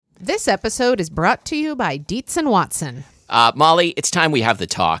This episode is brought to you by Dietz & Watson. Molly, it's time we have the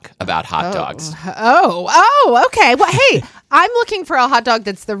talk about hot dogs. Oh, okay. Well, hey, I'm looking for a hot dog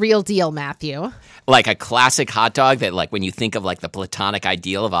that's the real deal, Matthew. Like a classic hot dog that, like, when you think of, like, the platonic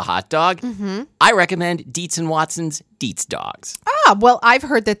ideal of a hot dog, I recommend Dietz & Watson's Dietz Dogs. Well, I've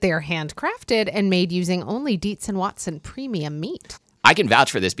heard that they're handcrafted and made using only Dietz & Watson premium meat. I can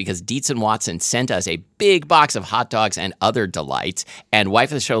vouch for this because Dietz & Watson sent us a big box of hot dogs and other delights. And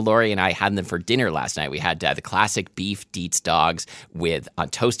wife of the show, Lori, and I had them for dinner last night. We had the classic beef Dietz dogs with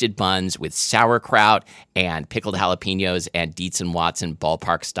toasted buns with sauerkraut and pickled jalapenos and Dietz & Watson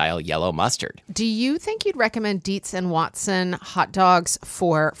ballpark-style yellow mustard. Do you think you'd recommend Dietz & Watson hot dogs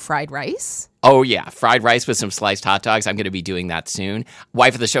for fried rice? Oh, yeah. Fried rice with some sliced hot dogs. I'm going to be doing that soon.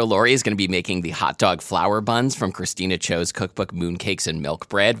 Wife of the show, Lori, is going to be making the hot dog flour buns from Christina Cho's cookbook, Mooncakes and Milk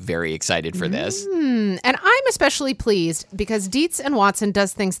Bread. Very excited for this. And I'm especially pleased because Dietz & Watson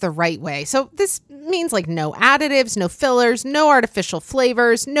does things the right way. So this means like no additives, no fillers, no artificial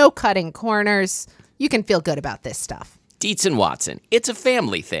flavors, no cutting corners. You can feel good about this stuff. Dietz & Watson. It's a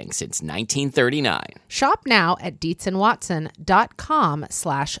family thing since 1939. Shop now at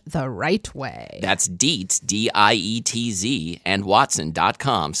dietzandwatson.com/the right way. That's Dietz, D-I-E-T-Z, and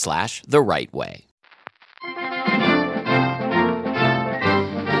Watson.com/the right way.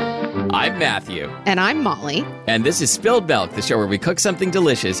 I'm Matthew. And I'm Molly. And this is Spilled Milk, the show where we cook something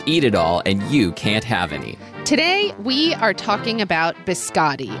delicious, eat it all, and you can't have any. Today, we are talking about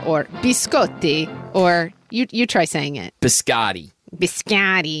biscotti, or biscotti, or you try saying it. Biscotti.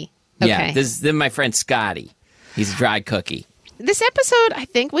 Biscotti. Okay. Yeah, this is my friend Scotty. He's a dried cookie. This episode, I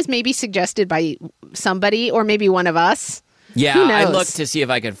think, was maybe suggested by somebody, or maybe one of us. Yeah, Who knows? I looked to see if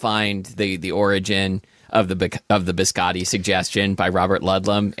I could find the origin of the biscotti suggestion by Robert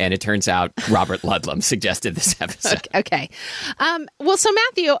Ludlum, and it turns out Robert Ludlum suggested this episode. Okay. Well, so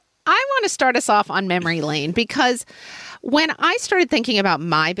Matthew, I want to start us off on memory lane because when I started thinking about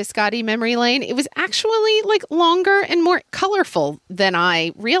my biscotti memory lane, it was actually like longer and more colorful than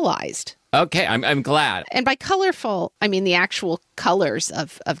I realized. Okay, I'm glad. And by colorful, I mean the actual colors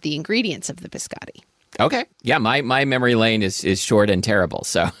of the ingredients of the biscotti. Okay. Yeah, my memory lane is short and terrible,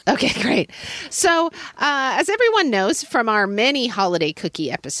 so. Okay, great. So, as everyone knows from our many holiday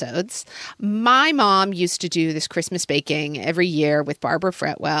cookie episodes, my mom used to do this Christmas baking every year with Barbara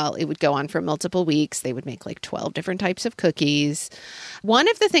Fretwell. It would go on for multiple weeks. They would make like 12 different types of cookies. One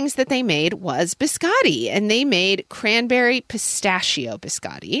of the things that they made was biscotti, and they made cranberry pistachio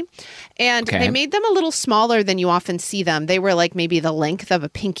biscotti. And they made them a little smaller than you often see them. They were like maybe the length of a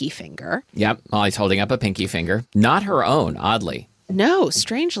pinky finger. Yep, Molly's holding up a pinky finger. Not her own, oddly. No,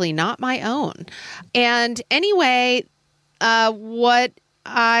 strangely, not my own. And anyway, what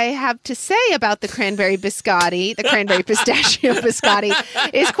I have to say about the cranberry biscotti, the cranberry pistachio biscotti,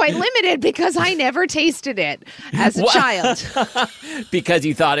 is quite limited because I never tasted it as a child. Because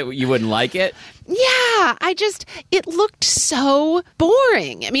you thought you wouldn't like it? Yeah, it looked so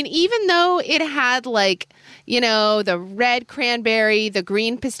boring. I mean, even though it had like, the red cranberry, the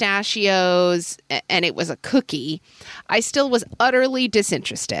green pistachios, and it was a cookie, I still was utterly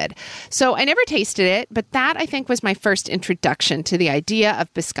disinterested. So I never tasted it, but that I think was my first introduction to the idea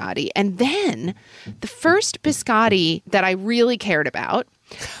of biscotti. And then the first biscotti that I really cared about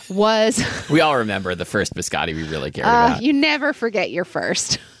was... We all remember the first biscotti we really cared about. You never forget your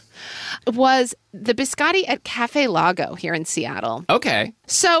first. Was the biscotti at Cafe Lago here in Seattle. Okay.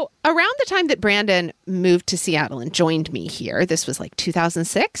 So around the time that Brandon moved to Seattle and joined me here, this was like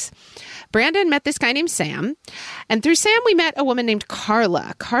 2006, Brandon met this guy named Sam. And through Sam, we met a woman named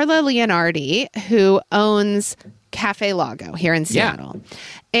Carla Leonardi, who owns Cafe Lago here in Seattle. Yeah.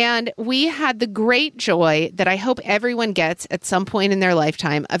 And we had the great joy that I hope everyone gets at some point in their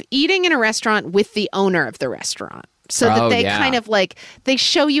lifetime of eating in a restaurant with the owner of the restaurant. So that they kind of like, they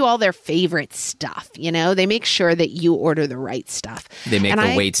show you all their favorite stuff, They make sure that you order the right stuff. They make the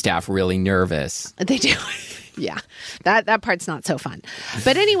waitstaff really nervous. They do. Yeah, that part's not so fun.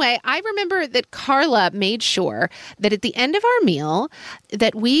 But anyway, I remember that Carla made sure that at the end of our meal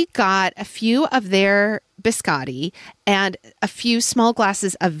that we got a few of their biscotti and a few small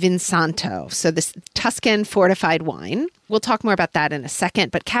glasses of Vinsanto, so this Tuscan fortified wine. We'll talk more about that in a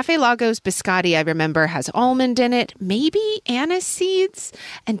second, but Cafe Lago's biscotti, I remember, has almond in it, maybe anise seeds,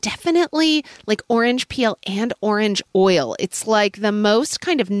 and definitely like orange peel and orange oil. It's like the most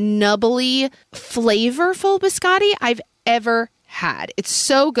kind of nubbly, flavorful biscotti I've ever had. It's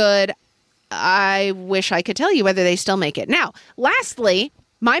so good. I wish I could tell you whether they still make it. Now, lastly,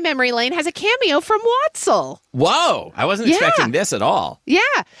 My memory lane has a cameo from Watzel. Whoa, I wasn't expecting this at all. Yeah.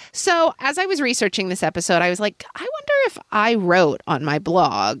 So as I was researching this episode, I was like, I wonder if I wrote on my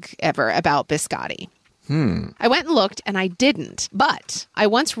blog ever about biscotti. I went and looked, and I didn't. But I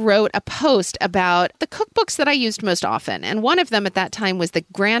once wrote a post about the cookbooks that I used most often. And one of them at that time was the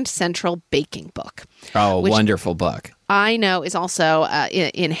Grand Central Baking Book. Oh, wonderful book. I know is also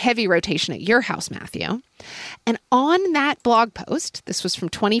in heavy rotation at your house, Matthew. And on that blog post, this was from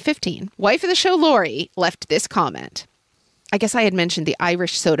 2015, wife of the show, Lori, left this comment. I guess I had mentioned the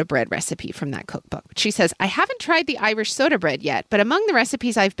Irish soda bread recipe from that cookbook. She says, I haven't tried the Irish soda bread yet, but among the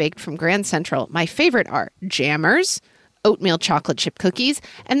recipes I've baked from Grand Central, my favorite are jammers, oatmeal chocolate chip cookies,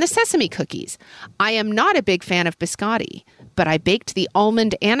 and the sesame cookies. I am not a big fan of biscotti, but I baked the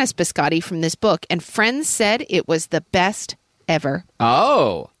almond anise biscotti from this book, and friends said it was the best ever.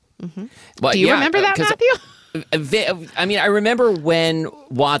 Oh. Well, Do you remember that, Matthew? I mean, I remember when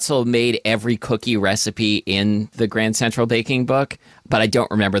Watzel made every cookie recipe in the Grand Central Baking Book, but I don't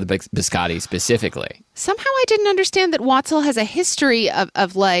remember the biscotti specifically. Somehow I didn't understand that Watzel has a history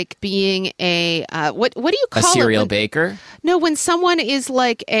of like being a, what do you call it? A serial baker? No, when someone is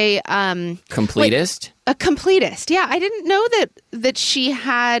like a... completist? A completist. Yeah, I didn't know that she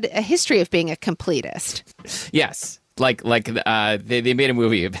had a history of being a completist. Yes. Like they made a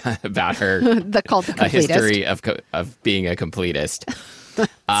movie about her. Called The Completist. A history of being a completist.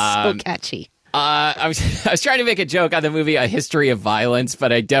 So catchy. I was trying to make a joke on the movie A History of Violence,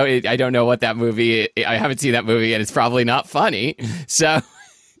 but I don't know what that movie. I haven't seen that movie, and it's probably not funny. So.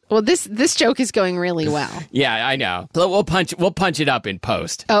 Well, this joke is going really well. Yeah, I know. We'll punch it up in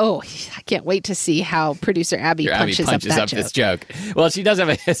post. Oh, I can't wait to see how producer Abby punches up this joke. Well, she does have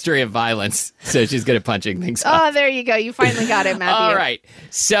a history of violence, so she's good at punching things up. Oh, there you go. You finally got it, Matthew. All right.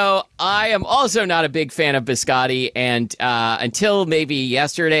 So I am also not a big fan of biscotti, and until maybe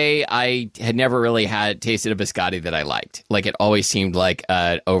yesterday, I had never really tasted a biscotti that I liked. Like, it always seemed like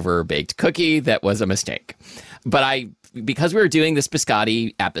an over-baked cookie that was a mistake. But because we were doing this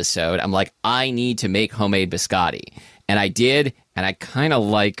biscotti episode, I'm like, I need to make homemade biscotti. And I did, and I kind of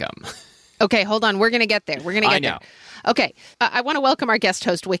like them. Okay, hold on. We're going to get there. There. Okay, I want to welcome our guest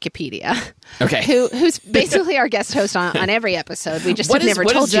host, Wikipedia. Okay. Who's basically our guest host on every episode. We just have never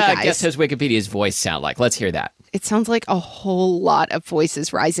told you guys. What does guest host Wikipedia's voice sound like? Let's hear that. It sounds like a whole lot of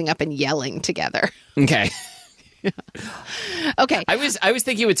voices rising up and yelling together. Okay. Okay. I was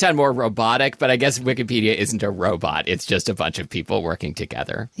thinking it would sound more robotic, but I guess Wikipedia isn't a robot. It's just a bunch of people working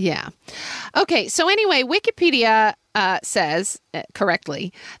together. Yeah. Okay. So anyway, Wikipedia says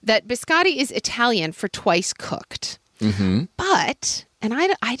correctly that biscotti is Italian for twice cooked. Mm-hmm. But, and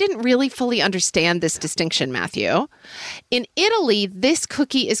I didn't really fully understand this distinction, Matthew. In Italy, this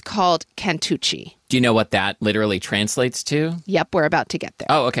cookie is called cantucci. Do you know what that literally translates to? Yep, we're about to get there.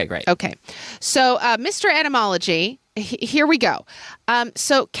 Oh, okay, great. Okay. So, Mr. Etymology, here we go.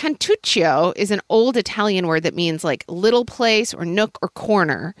 So, cantuccio is an old Italian word that means like little place or nook or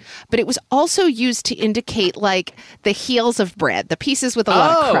corner, but it was also used to indicate like the heels of bread, the pieces with a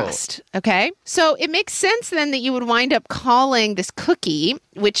lot of crust. Okay. So, it makes sense then that you would wind up calling this cookie,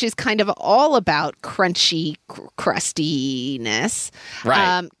 which is kind of all about crunchy crustiness,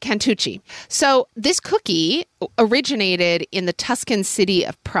 right? Cantucci. So, this cookie originated in the Tuscan city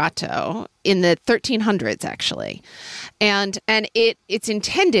of Prato in the 1300s, actually. And it's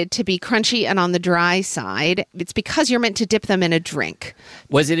intended to be crunchy and on the dry side. It's because you're meant to dip them in a drink.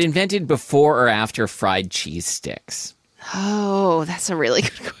 Was it invented before or after fried cheese sticks? Oh, that's a really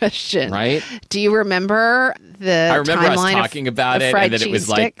good question. Right? Do you remember I remember us talking about it, and that it was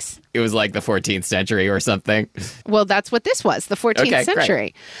sticks? It was like the 14th century or something. Well, that's what this was, the 14th century.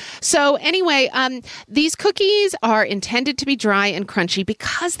 Great. So anyway, these cookies are intended to be dry and crunchy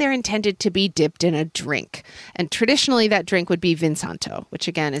because they're intended to be dipped in a drink. And traditionally, that drink would be Vinsanto, which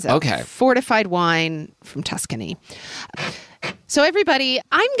again is a fortified wine from Tuscany. So everybody,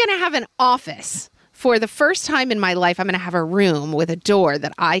 I'm going to have an office. For the first time in my life, I'm going to have a room with a door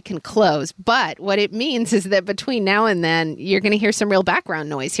that I can close. But what it means is that between now and then, you're going to hear some real background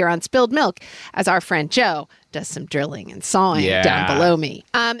noise here on Spilled Milk as our friend Joe does some drilling and sawing down below me.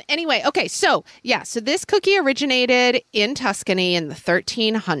 Anyway, okay, so this cookie originated in Tuscany in the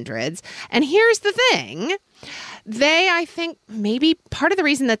 1300s. And here's the thing. I think maybe part of the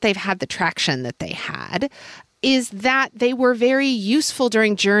reason that they've had the traction that they had is that they were very useful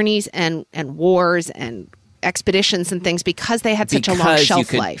during journeys and wars and expeditions and things because they had such a long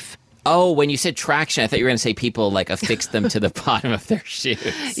shelf life. Oh, when you said traction, I thought you were going to say people like affixed them to the bottom of their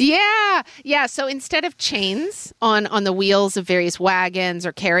shoes. Yeah. So instead of chains on the wheels of various wagons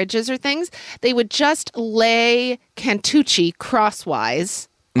or carriages or things, they would just lay cantucci crosswise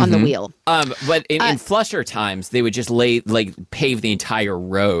on the wheel. But in flusher times, they would just pave the entire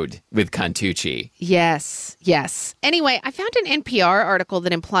road with Cantucci. Yes. Anyway, I found an NPR article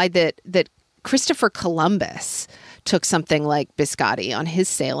that implied that Christopher Columbus took something like biscotti on his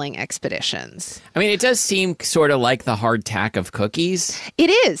sailing expeditions. I mean, it does seem sort of like the hardtack of cookies. It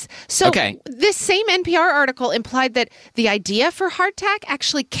is. So this same NPR article implied that the idea for hardtack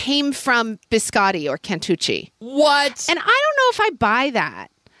actually came from biscotti or Cantucci. What? And I don't know if I buy that.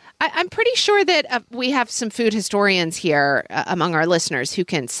 I'm pretty sure that we have some food historians here among our listeners who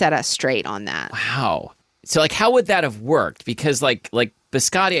can set us straight on that. Wow. So, how would that have worked? Because, like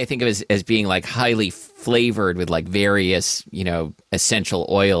biscotti, I think of as being, highly flavored with, various, essential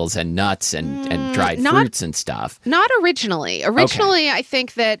oils and nuts and dried fruits and stuff. Not originally. Originally, I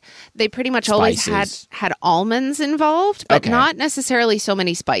think that they pretty much always had almonds involved, but not necessarily so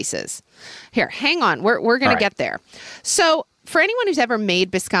many spices. Here, hang on. We're going to get there. So, for anyone who's ever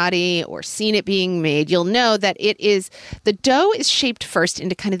made biscotti or seen it being made, you'll know that the dough is shaped first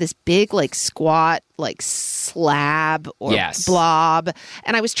into kind of this big, squat, slab or blob.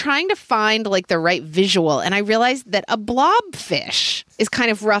 And I was trying to find the right visual, and I realized that a blobfish is kind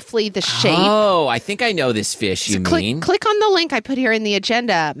of roughly the shape. Oh, I think I know this fish you mean. Click on the link I put here in the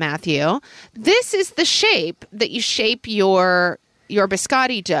agenda, Matthew. This is the shape that you shape your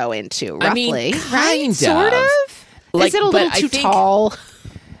biscotti dough into, roughly. I mean, kind of. Sort of? Is it a little too tall?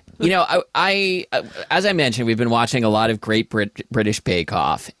 I as I mentioned, we've been watching a lot of Great British Bake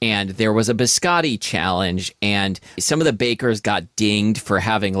Off, and there was a biscotti challenge, and some of the bakers got dinged for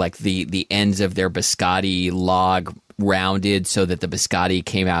having the ends of their biscotti log rounded so that the biscotti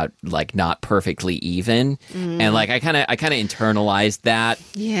came out not perfectly even. And I kind of internalized that.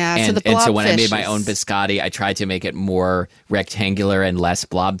 Yeah. And so when I made my own biscotti, I tried to make it more rectangular and less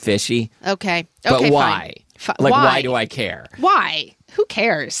blobfishy. Okay. But why? Why? Why do I care? Why? Who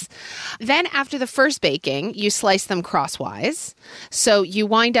cares? Then after the first baking, you slice them crosswise. So you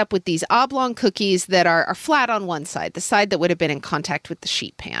wind up with these oblong cookies that are flat on one side, the side that would have been in contact with the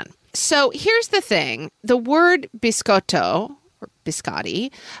sheet pan. So here's the thing. The word biscotto, or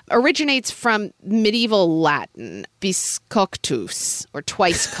biscotti, originates from medieval Latin, biscoctus, or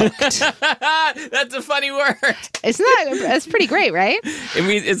twice cooked. That's a funny word. That's pretty great, right? It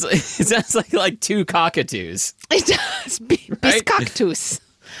means it sounds like two cockatoos. It does. Biscoctus.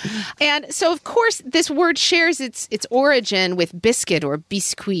 And so, of course, this word shares its origin with biscuit or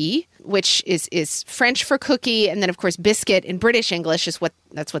biscuit, which is French for cookie. And then, of course, biscuit in British English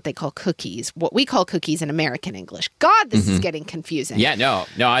that's what they call cookies. What we call cookies in American English. God, this is getting confusing. Yeah, no,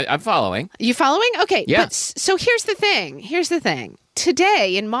 I'm following. You following? Okay. Yeah. So here's the thing.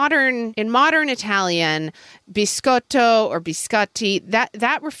 Today, in modern Italian, biscotto or biscotti,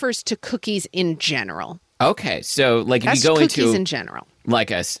 that refers to cookies in general. Okay, so if That's you go cookies into in general, an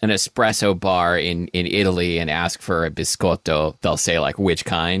espresso bar in Italy and ask for a biscotto, they'll say which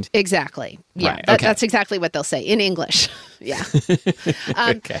kind. Exactly. Yeah, right, okay. That's exactly what they'll say in English. Yeah.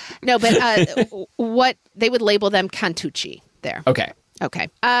 Okay. No, but what they would label them Cantucci there. Okay.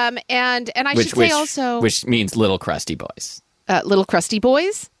 And I should say also, which means little crusty boys. Little crusty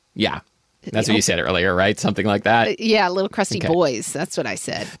boys. Yeah. That's what you said earlier, right? Something like that? Yeah, little crusty boys. That's what I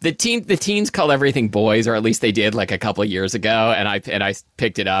said. The teens call everything boys, or at least they did a couple of years ago, and I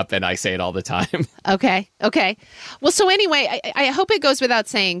picked it up, and I say it all the time. Okay. Well, so anyway, I hope it goes without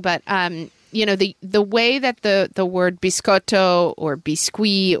saying, but the way that the word biscotto or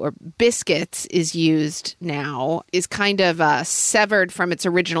biscuit or biscuits is used now is kind of severed from its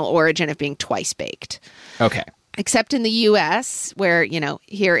original origin of being twice baked. Okay. Except in the U.S., where,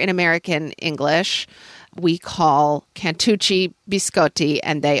 here in American English, we call Cantucci biscotti,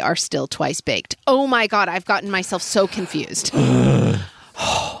 and they are still twice baked. Oh, my God, I've gotten myself so confused.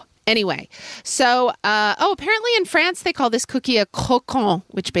 Anyway, so, apparently in France, they call this cookie a croquant,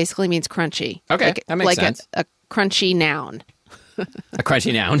 which basically means crunchy. Okay, that makes sense. A crunchy noun. A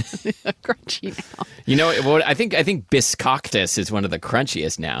crunchy noun. A crunchy noun. I think biscoctus is one of the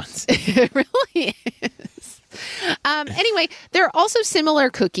crunchiest nouns. It really is. Anyway, there are also similar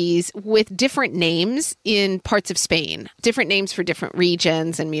cookies with different names in parts of Spain, different names for different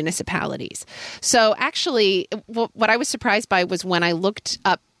regions and municipalities. So actually, what I was surprised by was when I looked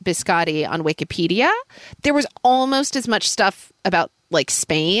up biscotti on Wikipedia, there was almost as much stuff about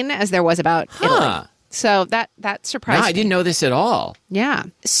Spain as there was about Italy. So that surprised me. I didn't know this at all. Yeah.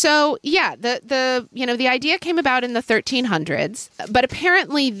 So yeah, the idea came about in the 1300s, but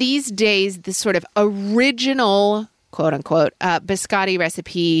apparently these days this sort of original quote unquote biscotti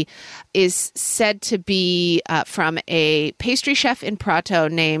recipe is said to be from a pastry chef in Prato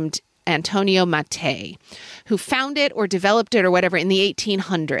named Antonio Mattei, who found it or developed it or whatever in the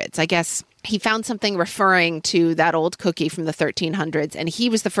 1800s. I guess he found something referring to that old cookie from the 1300s, and he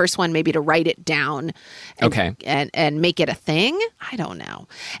was the first one maybe to write it down and make it a thing. I don't know.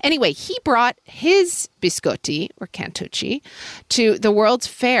 Anyway, he brought his biscotti, or cantucci, to the World's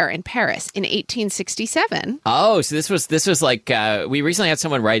Fair in Paris in 1867. Oh, so this was like, we recently had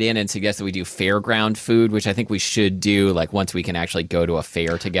someone write in and suggest that we do fairground food, which I think we should do, like, once we can actually go to a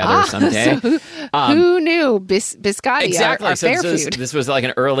fair together someday. So who knew biscotti exactly. are So fair food? This was like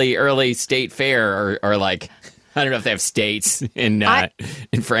an early state fair, or like, I don't know if they have states in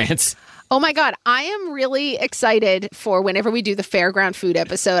France. Oh my God, I am really excited for whenever we do the fairground food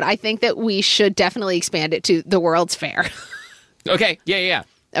episode. I think that we should definitely expand it to the World's Fair. Okay, yeah.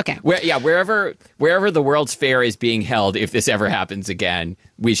 Okay. Wherever the World's Fair is being held, if this ever happens again,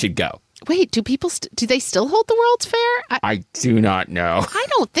 we should go. Wait, do people do they still hold the World's Fair? I do not know. I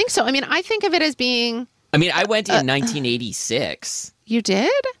don't think so. I mean, I think of it as being... I mean, I went in 1986. You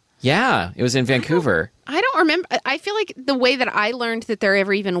did? Yeah, it was in Vancouver. I don't remember. I feel like the way that I learned that there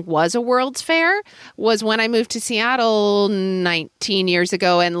ever even was a World's Fair was when I moved to Seattle 19 years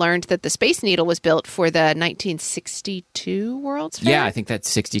ago and learned that the Space Needle was built for the 1962 World's Fair. Yeah, I think that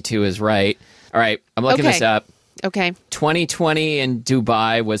 62 is right. All right, I'm looking this up. Okay. 2020 in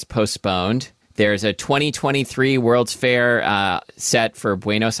Dubai was postponed. There's a 2023 World's Fair set for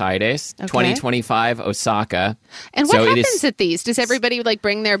Buenos Aires, 2025 Osaka. And what happens at these? Does everybody like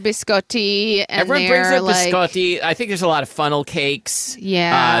bring their biscotti? And everyone brings their biscotti. I think there's a lot of funnel cakes.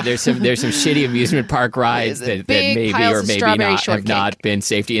 Yeah. There's some shitty amusement park rides that maybe or maybe not have not been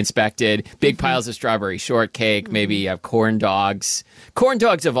safety inspected. Big piles of strawberry shortcake. Maybe you have corn dogs. Corn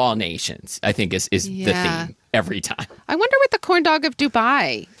dogs of all nations, I think, is the theme every time. I wonder what the corn dog of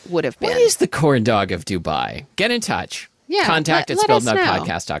Dubai would have been. What is the corn dog of Dubai? Get in touch. Yeah, Contact at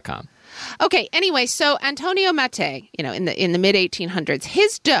spilledmilkpodcast.com. Okay, anyway, so Antonio Mattei, in the mid 1800s,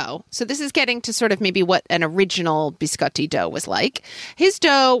 his dough, so this is getting to sort of maybe what an original biscotti dough was like. His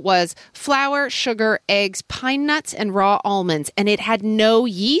dough was flour, sugar, eggs, pine nuts, and raw almonds, and it had no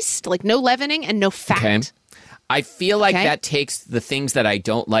yeast, like no leavening and no fat. Okay. I feel like that takes the things that I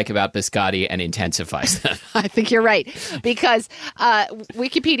don't like about biscotti and intensifies them. I think you're right, because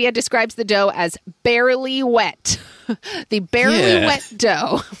Wikipedia describes the dough as barely wet. The barely wet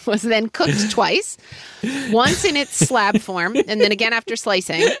dough was then cooked twice, once in its slab form, and then again after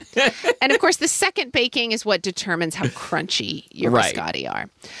slicing. And of course, the second baking is what determines how crunchy your biscotti are.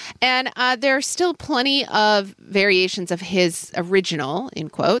 And there are still plenty of variations of his original, in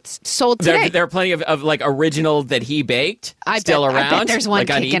quotes, sold today. There are plenty of like original that he baked still around. I bet there's one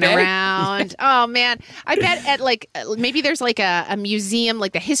like kicking around. Oh, man. I bet at like, maybe there's like a museum,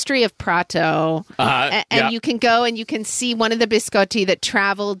 like the history of Prato. And you can go and you can see one of the biscotti that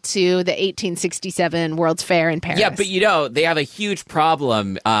traveled to the 1867 World's Fair in Paris. Yeah, but they have a huge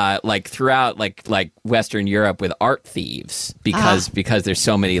problem like throughout like Western Europe with art thieves because there's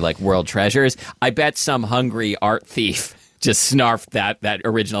so many like world treasures. I bet some hungry art thief just snarfed that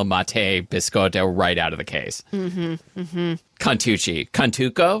original Mattei biscotto right out of the case. Cantucci.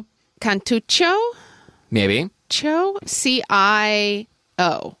 Cantucco? Cantuccio? Maybe. Cho?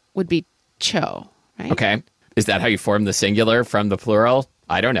 C-I-O would be cho, right? Okay. Is that how you form the singular from the plural?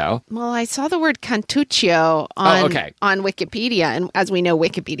 I don't know. Well, I saw the word cantuccio on Wikipedia, and as we know,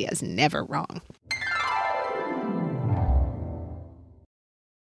 Wikipedia is never wrong.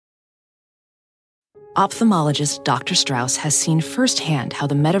 Ophthalmologist Dr. Strauss has seen firsthand how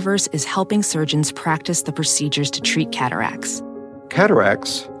the metaverse is helping surgeons practice the procedures to treat cataracts.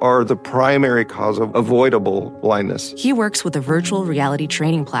 Cataracts are the primary cause of avoidable blindness. He works with a virtual reality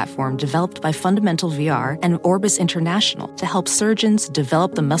training platform developed by Fundamental VR and Orbis International to help surgeons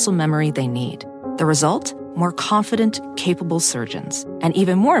develop the muscle memory they need. The result? More confident, capable surgeons. And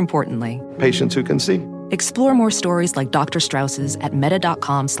even more importantly, patients who can see. Explore more stories like Dr. Strauss's at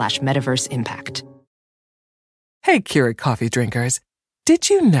meta.com/metaverseimpact. Hey, Keurig coffee drinkers. Did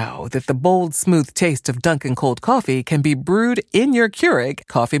you know that the bold, smooth taste of Dunkin' cold coffee can be brewed in your Keurig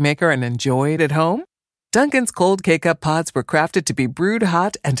coffee maker and enjoyed at home? Dunkin's cold K-Cup pods were crafted to be brewed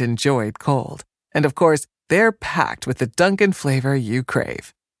hot and enjoyed cold. And of course, they're packed with the Dunkin' flavor you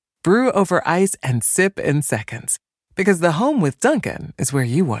crave. Brew over ice and sip in seconds. Because the home with Dunkin' is where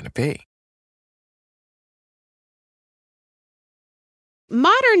you want to be.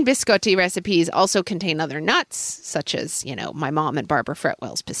 Modern biscotti recipes also contain other nuts, such as, my mom and Barbara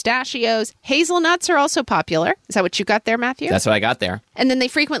Fretwell's pistachios. Hazelnuts are also popular. Is that what you got there, Matthew? That's what I got there. And then they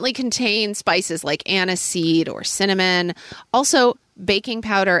frequently contain spices like aniseed or cinnamon. Also, baking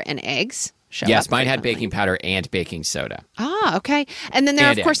powder and eggs. show Yes, up mine had frequently. baking powder and baking soda Ah, okay. And then they're,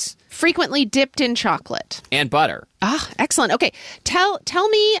 And of course, frequently dipped in chocolate. and butter. Ah, excellent. Okay. Tell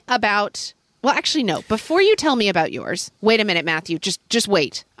me about... Well, actually, no. Before you tell me about yours, wait a minute, Matthew. Just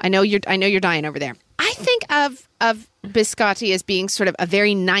wait. I know you're dying over there. I think of biscotti as being sort of a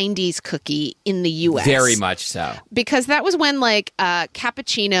very 90s cookie in the U.S. Very much so. Because that was when like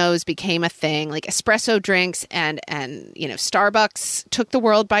cappuccinos became a thing, like espresso drinks and Starbucks took the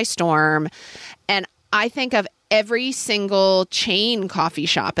world by storm. And I think of every single chain coffee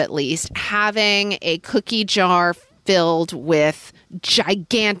shop, at least, having a cookie jar filled with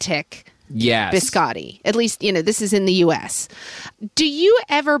gigantic Yes. biscotti. At least, this is in the U.S. Do you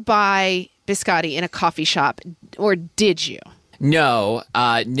ever buy biscotti in a coffee shop, or did you? No,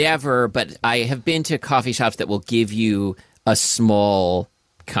 never. But I have been to coffee shops that will give you a small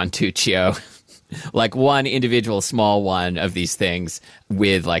Contuccio, like one individual small one of these things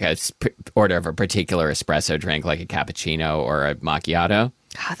with like a order of a particular espresso drink, like a cappuccino or a macchiato.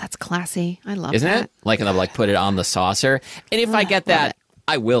 Ah, that's classy. I love Isn't that. it? Like, and they'll like put it on the saucer. And if I get that,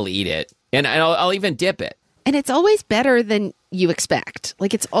 I will eat it. And I'll even dip it. And it's always better than you expect.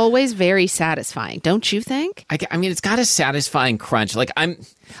 Like, it's always very satisfying, don't you think? I mean, it's got a satisfying crunch. Like I'm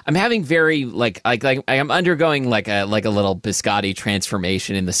having very like I'm undergoing like a little biscotti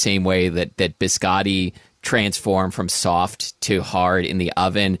transformation in the same way that biscotti transform from soft to hard in the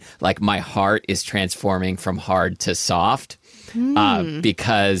oven. Like my heart is transforming from hard to soft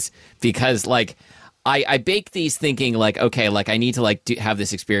because like. I bake these thinking like, okay, like I need to like have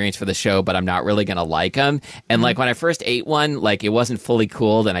this experience for the show, but I'm not really going to like them. And like when I first ate one, like it wasn't fully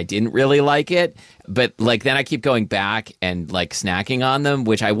cooled and I didn't really like it. But like then I keep going back and like snacking on them,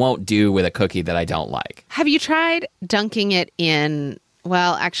 which I won't do with a cookie that I don't like. Have you tried dunking it in...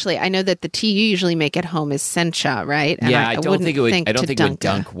 Well, actually, I know that the tea you usually make at home is sencha, right? And Yeah, I don't think it would. I don't to think it would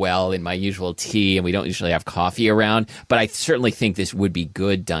dunk well in my usual tea, and we don't usually have coffee around. But I certainly think this would be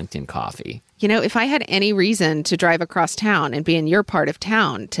good dunked in coffee. If I had any reason to drive across town and be in your part of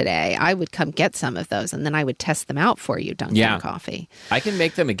town today, I would come get some of those, and then I would test them out for you, dunked in coffee. I can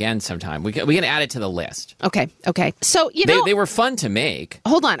make them again sometime. We can add it to the list. Okay. So, they were fun to make.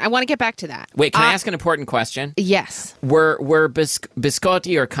 Hold on. I want to get back to that. Wait, can I ask an important question? Yes. Were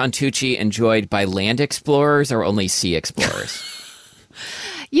biscotti or Contucci enjoyed by land explorers or only sea explorers?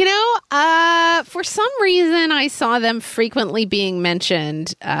 For some reason, I saw them frequently being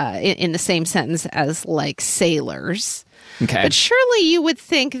mentioned in the same sentence as, like, sailors. Okay. But surely you would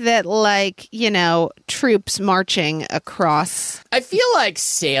think that, like, troops marching across... I feel like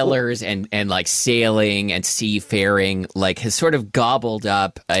sailors and like sailing and seafaring, like, has sort of gobbled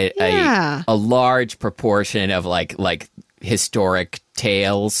up a large proportion of, like historic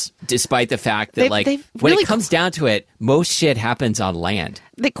tales, despite the fact that when really it comes down to it, most shit happens on land.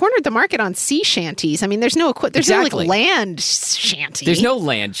 They cornered the market on sea shanties. I mean, there's no Exactly. like land shanty. There's no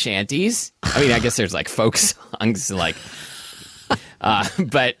land shanties. I mean, I guess there's like folk songs, like,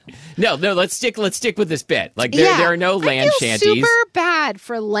 but no. Let's stick with this bit. Like, there are no land I feel shanties. Super bad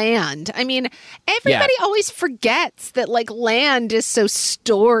for land. I mean, everybody always forgets that like land is so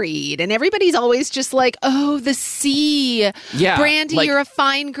storied, and everybody's always just like, "Oh, the sea." Yeah, Brandy, like, you're a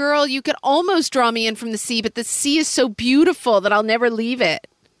fine girl. You could almost draw me in from the sea, but the sea is so beautiful that I'll never leave it.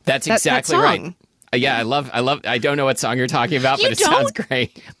 That's exactly that right. song. Yeah, I love. I don't know what song you're talking about, but it sounds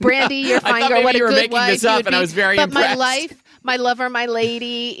great. Brandy, you're a I fine thought girl. maybe What a you were good making wife this you up, would and I be. was very but impressed. my life, my lover, my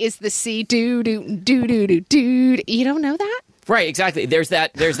lady is the sea. Do do do do do do. You don't know that? Right, exactly. There's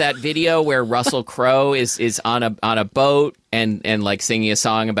that video where Russell Crowe is on a boat and like singing a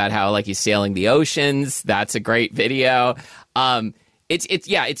song about how like he's sailing the oceans. That's a great video.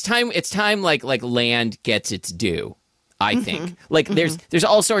 It's time like land gets its due. I think like there's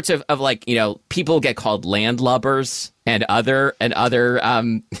all sorts of like people get called landlubbers and other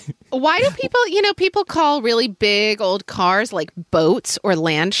Why do people call really big old cars like boats or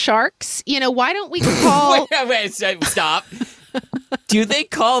land sharks? Why don't we call wait, stop. Do they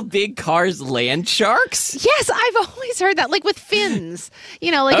call big cars land sharks? Yes, I've always heard that, like with fins,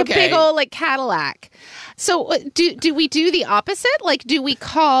 like a big old like Cadillac. So do we do the opposite? Like, do we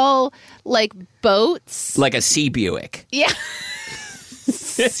call like boats like a Sea Buick? Yeah.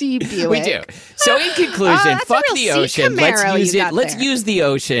 Sea Buick. We do. So in conclusion, that's a fuck real the sea ocean. Let's Camaro use you it. got Let's there. use the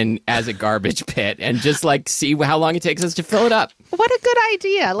ocean as a garbage pit and just like see how long it takes us to fill it up. What a good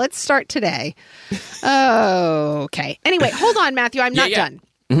idea. Let's start today. Okay. Anyway, hold on, Matthew. I'm not done.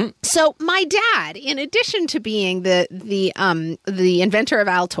 Mm-hmm. So my dad, in addition to being the inventor of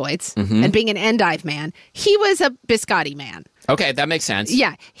Altoids and being an endive man, he was a biscotti man. Okay, that makes sense.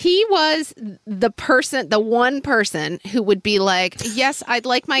 Yeah, he was the one person who would be like, yes, I'd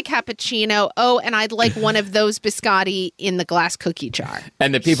like my cappuccino. Oh, and I'd like one of those biscotti in the glass cookie jar.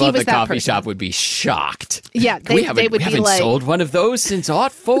 And the people at the coffee person. shop would be shocked. Yeah, they would be like, sold one of those since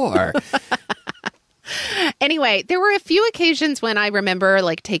 '04. Anyway, there were a few occasions when I remember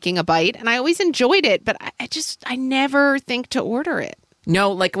like taking a bite, and I always enjoyed it, but I never think to order it.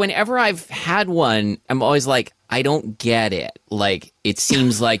 No, like whenever I've had one, I'm always like, I don't get it. Like, it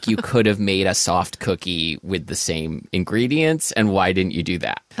seems like you could have made a soft cookie with the same ingredients, and why didn't you do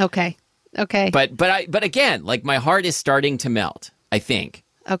that? Okay. But again, like my heart is starting to melt, I think.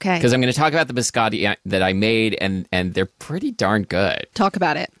 Okay. Because I'm going to talk about the biscotti that I made, and they're pretty darn good. Talk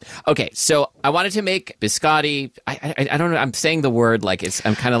about it. Okay, so I wanted to make biscotti. I don't know. I'm saying the word like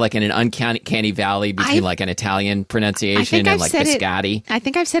I'm kind of like in an uncanny valley between like an Italian pronunciation and like biscotti. I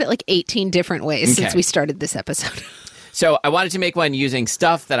think I've said it like 18 different ways since we started this episode. So I wanted to make one using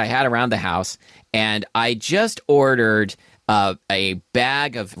stuff that I had around the house, and I just ordered a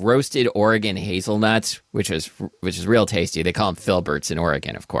bag of roasted Oregon hazelnuts, which is real tasty. They call them Filberts in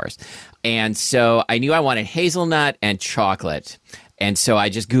Oregon, of course. And so I knew I wanted hazelnut and chocolate. And so I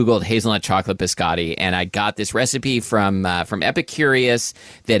just Googled hazelnut chocolate biscotti, and I got this recipe from Epicurious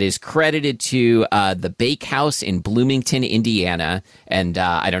that is credited to the Bakehouse in Bloomington, Indiana. And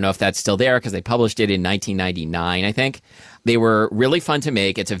I don't know if that's still there because they published it in 1999, I think. They were really fun to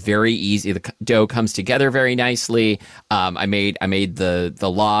make. It's a very easy. The dough comes together very nicely. I made the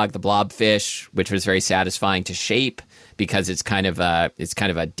blobfish, which was very satisfying to shape because it's kind of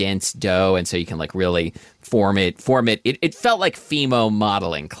a dense dough, and so you can like really form it. It felt like Fimo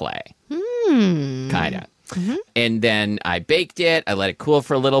modeling clay, kind of. Mm-hmm. And then I baked it. I let it cool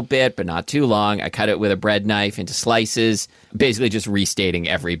for a little bit, but not too long. I cut it with a bread knife into slices, basically just restating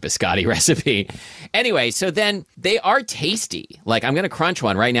every biscotti recipe. Anyway, so then they are tasty. Like, I'm going to crunch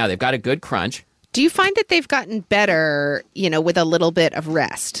one right now. They've got a good crunch. Do you find that they've gotten better, with a little bit of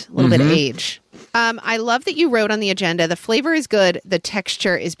rest, a little bit of age? I love that you wrote on the agenda, the flavor is good, the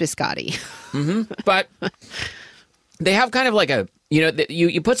texture is biscotti. But they have kind of like a...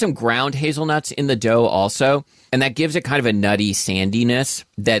 you put some ground hazelnuts in the dough also, and that gives it kind of a nutty sandiness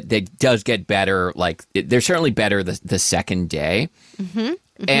that does get better. Like, they're certainly better the second day.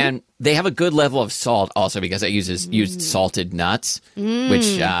 And they have a good level of salt also because I used salted nuts,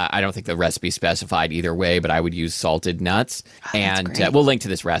 which I don't think the recipe specified either way, but I would use salted nuts. And we'll link to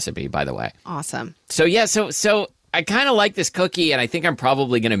this recipe, by the way. Awesome. So, yeah, so I kind of like this cookie, and I think I'm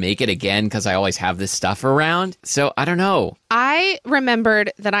probably going to make it again because I always have this stuff around. So I don't know. I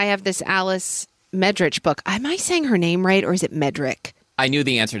remembered that I have this Alice Medrich book. Am I saying her name right, or is it Medrick? I knew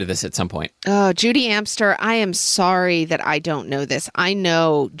the answer to this at some point. Oh, Judy Amster, I am sorry that I don't know this. I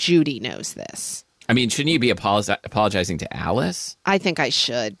know Judy knows this. I mean, shouldn't you be apologizing to Alice? I think I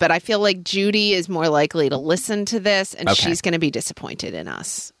should, but I feel like Judy is more likely to listen to this, and she's going to be disappointed in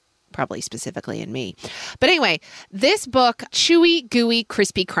us. Probably specifically in me. But anyway, this book, Chewy, Gooey,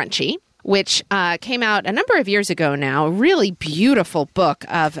 Crispy, Crunchy, which came out a number of years ago now, a really beautiful book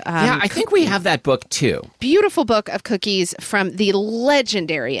of... yeah, I think we have that book too. Beautiful book of cookies from the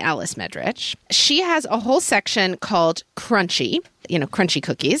legendary Alice Medrich. She has a whole section called Crunchy, crunchy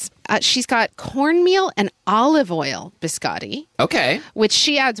cookies. She's got cornmeal and olive oil biscotti. Okay. Which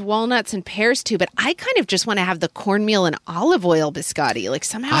she adds walnuts and pears to, but I kind of just want to have the cornmeal and olive oil biscotti. Like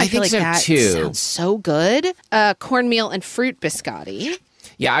somehow I feel like that sounds so good. Cornmeal and fruit biscotti.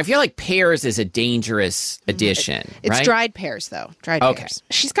 Yeah, I feel like pears is a dangerous addition. It's dried pears, though. Dried pears.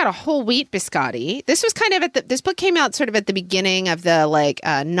 She's got a whole wheat biscotti. This was kind of this book came out sort of at the beginning of the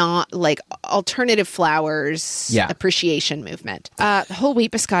alternative flours appreciation movement. Whole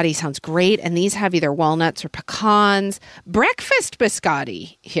wheat biscotti sounds great, and these have either walnuts or pecans. Breakfast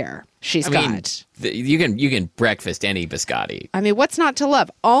biscotti here. She's got. You can breakfast any biscotti. I mean, what's not to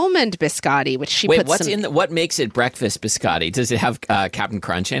love? Almond biscotti, which she puts what makes it breakfast biscotti? Does it have Captain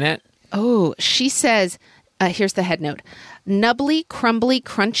Crunch in it? Oh, she says, here's the head note. Nubbly, crumbly,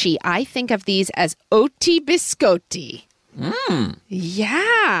 crunchy. I think of these as otti biscotti.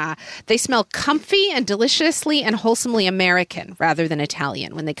 Yeah. They smell comfy and deliciously and wholesomely American rather than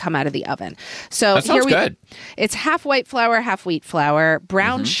Italian when they come out of the oven. So that sounds good. It's half white flour, half wheat flour,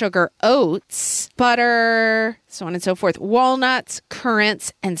 brown sugar, oats, butter, so on and so forth, walnuts,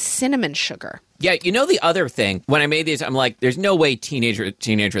 currants, and cinnamon sugar. Yeah, the other thing, when I made these, I'm like, there's no way teenager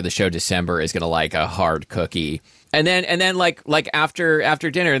of the show December is going to like a hard cookie. And then like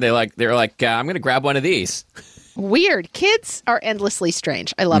after dinner, they're like, I'm going to grab one of these. Weird. Kids are endlessly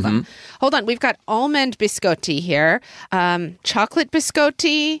strange. I love them. Hold on. We've got almond biscotti here, chocolate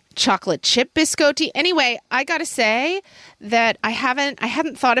biscotti, chocolate chip biscotti. Anyway, I got to say that I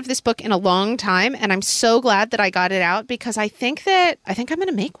hadn't thought of this book in a long time, and I'm so glad that I got it out because I think I'm going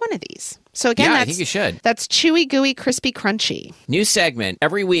to make one of these. So again, I think you should. That's chewy, gooey, crispy, crunchy. New segment.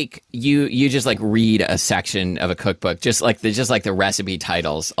 Every week you just like read a section of a cookbook, just like the recipe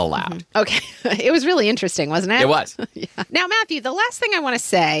titles aloud. Okay. It was really interesting, wasn't it? It was. Yeah. Now, Matthew, the last thing I want to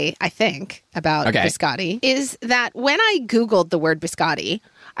say, I think, about biscotti is that when I Googled the word biscotti,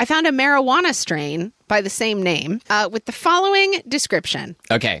 I found a marijuana strain by the same name with the following description.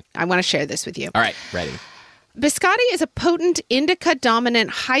 Okay. I want to share this with you. All right. Ready. Biscotti is a potent indica-dominant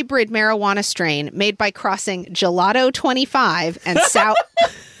hybrid marijuana strain made by crossing Gelato 25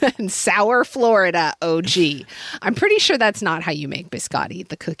 and Sour Florida OG. I'm pretty sure that's not how you make biscotti,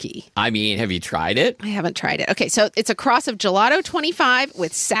 the cookie. I mean, have you tried it? I haven't tried it. Okay, so it's a cross of Gelato 25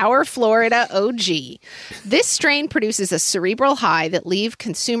 with Sour Florida OG. This strain produces a cerebral high that leaves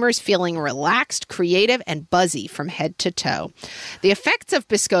consumers feeling relaxed, creative, and buzzy from head to toe. The effects of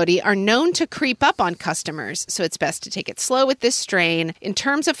biscotti are known to creep up on customers, so it's best to take it slow with this strain. In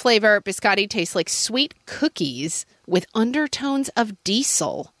terms of flavor, biscotti tastes like sweet cookies with undertones of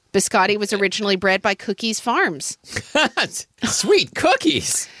diesel. Biscotti was originally bred by Cookies Farms. Sweet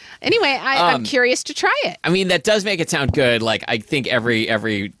cookies. Anyway, I'm curious to try it. I mean, that does make it sound good. Like, I think every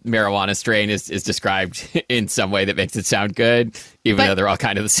marijuana strain is described in some way that makes it sound good, even though they're all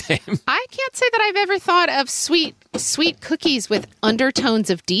kind of the same. I can't say that I've ever thought of sweet cookies with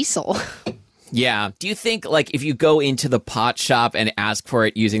undertones of diesel. Yeah. Do you think, like, if you go into the pot shop and ask for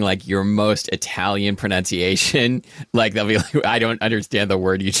it using, like, your most Italian pronunciation, like, they'll be like, I don't understand the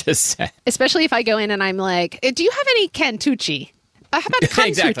word you just said. Especially if I go in and I'm like, do you have any Cantucci? How about Cantucci?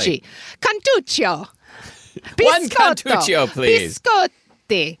 Exactly. Cantuccio. One Cantuccio, please.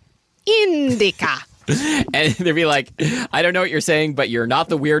 Biscotti. Indica. And they'd be like, I don't know what you're saying, but you're not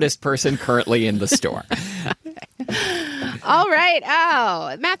the weirdest person currently in the store. All right.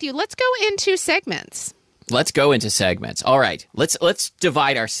 Oh, Matthew, let's go into segments. Let's go into segments. All right. Let's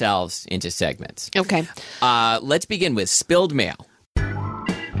divide ourselves into segments. Okay. Let's begin with spilled mail.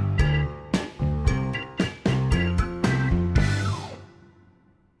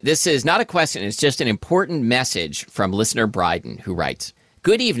 This is not a question. It's just an important message from listener Bryden, who writes,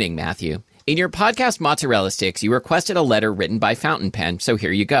 Good evening, Matthew. In your podcast Mozzarella Sticks, you requested a letter written by Fountain Pen, so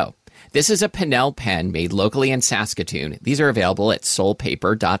here you go. This is a Pinnell pen made locally in Saskatoon. These are available at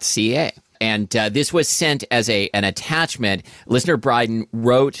soulpaper.ca. And this was sent as an attachment. Listener Bryden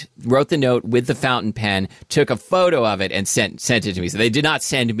wrote the note with the fountain pen, took a photo of it, and sent it to me. So they did not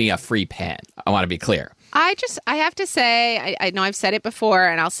send me a free pen. I want to be clear. I have to say, I know I've said it before,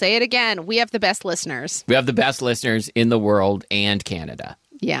 and I'll say it again. We have the best listeners. We have the best listeners in the world and Canada.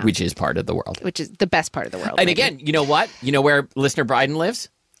 Yeah. Which is part of the world. Which is the best part of the world. And again, you know what? You know where listener Bryden lives?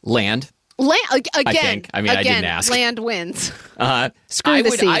 Land. Again. I think. I mean, I didn't ask. Land wins. Screw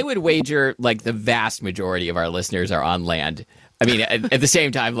the sea. I would wager like the vast majority of our listeners are on land. I mean, at the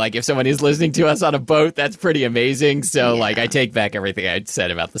same time, like if someone is listening to us on a boat, that's pretty amazing. So like I take back everything I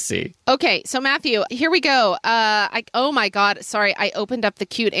said about the sea. Okay. So Matthew, here we go. Oh my God. Sorry. I opened up the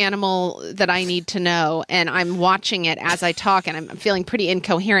cute animal that I need to know and I'm watching it as I talk and I'm feeling pretty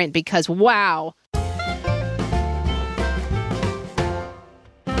incoherent because wow.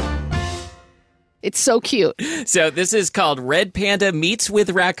 It's so cute. So this is called Red Panda Meets with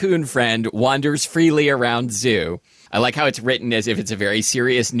Raccoon Friend, Wanders Freely Around Zoo. I like how it's written as if it's a very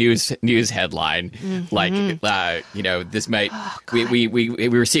serious news headline. Mm-hmm. Like, this might... We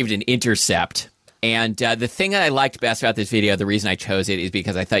received an intercept. And the thing that I liked best about this video, the reason I chose it, is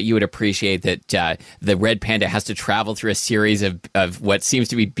because I thought you would appreciate that the red panda has to travel through a series of what seems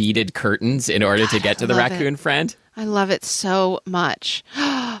to be beaded curtains in order to get to the raccoon friend. I love it so much.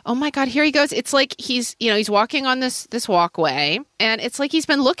 Oh my God, here he goes. It's like he's walking on this walkway and it's like he's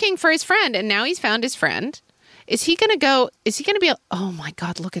been looking for his friend and now he's found his friend. Is he going to be, oh my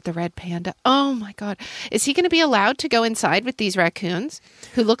God, look at the red panda. Oh my God. Is he going to be allowed to go inside with these raccoons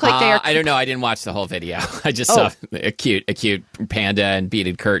who look like they are? I don't know. I didn't watch the whole video. I just saw a cute panda and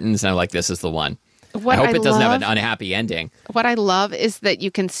beaded curtains. And I'm like, this is the one. I hope it doesn't have an unhappy ending. What I love is that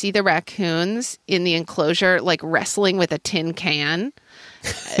you can see the raccoons in the enclosure, like wrestling with a tin can.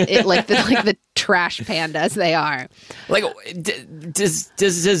 Like the trash pandas they are. Like, does the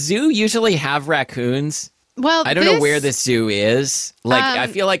zoo usually have raccoons? Well, I don't know where this zoo is. Like, I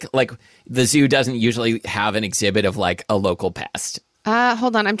feel like the zoo doesn't usually have an exhibit of like a local pest.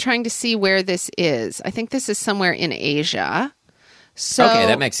 Hold on, I'm trying to see where this is. I think this is somewhere in Asia. So okay,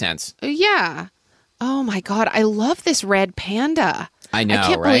 that makes sense. Yeah. Oh my God, I love this red panda. I know, I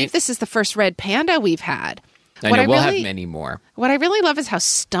can't right? believe this is the first red panda we've had. I know, we'll have many more. What I really love is how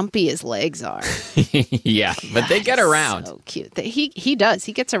stumpy his legs are. Yeah, but they get around. So cute. He does.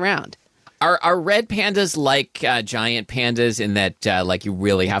 He gets around. Are red pandas like giant pandas in that like you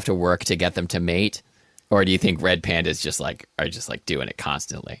really have to work to get them to mate? Or do you think red pandas are just doing it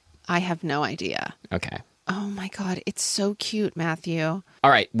constantly? I have no idea. Okay. Oh my God, it's so cute, Matthew. All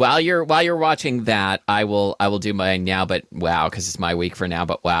right. While you're watching that, I will do my now but wow, because it's my week for now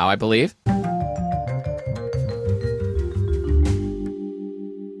but wow, I believe.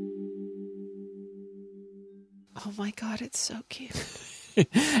 Oh my God, it's so cute.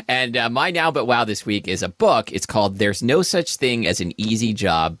 And my now but wow this week is a book. It's called There's No Such Thing as an Easy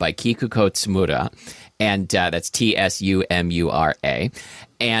Job by Kikuko Tsumura. And that's Tsumura.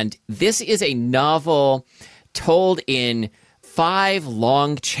 And this is a novel told in 5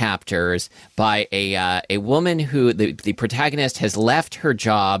 long chapters by a woman who the protagonist has left her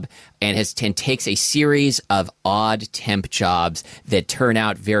job and takes a series of odd temp jobs that turn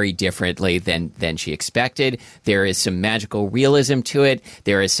out very differently than she expected. There is some magical realism to it.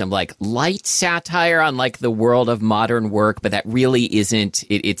 There is some like light satire on like the world of modern work, but that really isn't.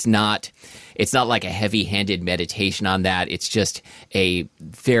 It's not like a heavy-handed meditation on that. It's just a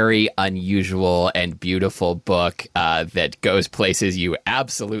very unusual and beautiful book that goes places you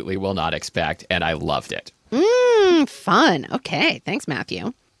absolutely will not expect, and I loved it. Fun. Okay. Thanks,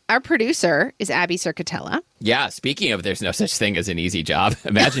 Matthew. Our producer is Abby Circatella. Yeah, speaking of there's no such thing as an easy job,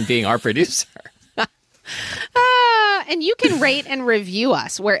 imagine being our producer. And you can rate and review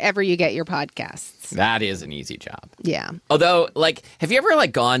us wherever you get your podcasts. That is an easy job. Yeah. Although, like, have you ever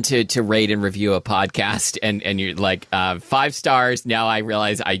like gone to rate and review a podcast and you're like 5 stars? Now I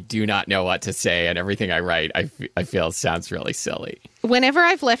realize I do not know what to say, and everything I write I feel sounds really silly. Whenever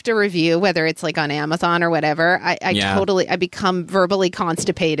I've left a review, whether it's like on Amazon or whatever, I become verbally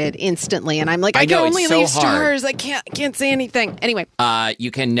constipated instantly, and I'm like, I can only leave stars. I can't say anything. Anyway,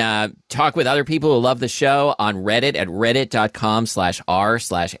 you can talk with other people who love the show on Reddit at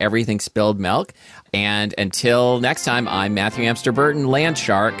reddit.com/r/everythingspilledmilk. And until next time, I'm Matthew Amster Burton, Land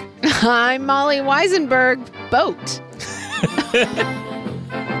Shark. I'm Molly Weisenberg, Boat.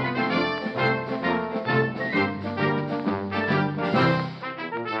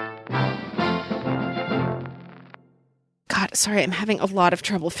 God, sorry, I'm having a lot of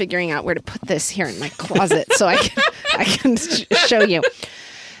trouble figuring out where to put this here in my closet so I can show you.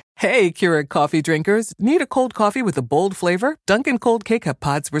 Hey, Keurig coffee drinkers. Need a cold coffee with a bold flavor? Dunkin' Cold K-Cup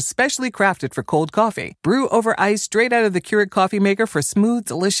pods were specially crafted for cold coffee. Brew over ice straight out of the Keurig coffee maker for smooth,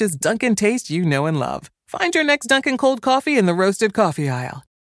 delicious Dunkin' taste you know and love. Find your next Dunkin' Cold coffee in the roasted coffee aisle.